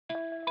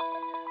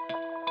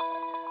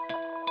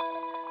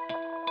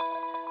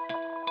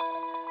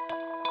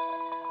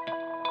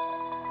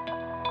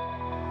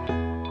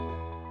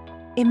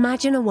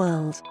Imagine a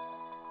world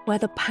where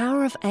the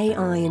power of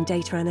AI and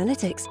data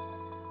analytics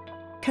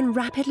can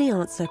rapidly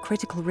answer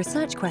critical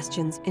research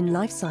questions in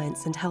life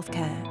science and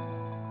healthcare,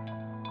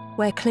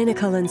 where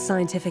clinical and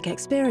scientific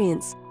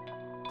experience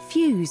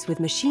fuse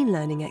with machine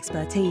learning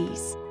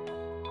expertise.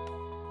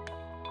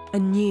 A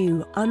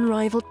new,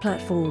 unrivaled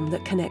platform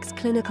that connects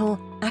clinical,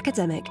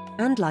 academic,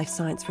 and life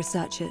science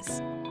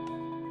researchers,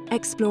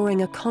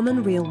 exploring a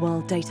common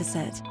real-world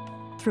dataset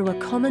through a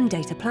common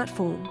data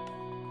platform,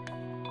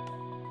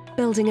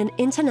 building an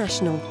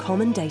international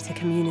common data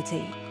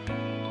community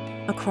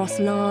across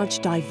large,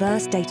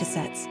 diverse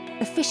datasets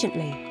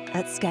efficiently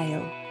at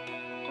scale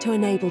to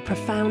enable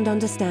profound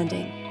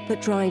understanding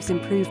that drives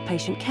improved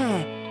patient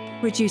care,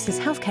 reduces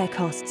healthcare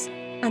costs,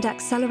 and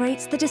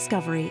accelerates the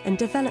discovery and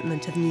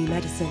development of new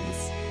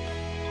medicines.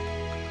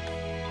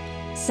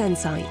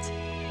 SENSIGHT,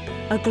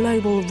 a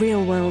global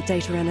real-world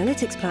data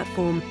analytics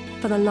platform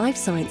for the life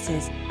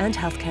sciences and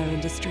healthcare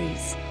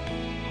industries.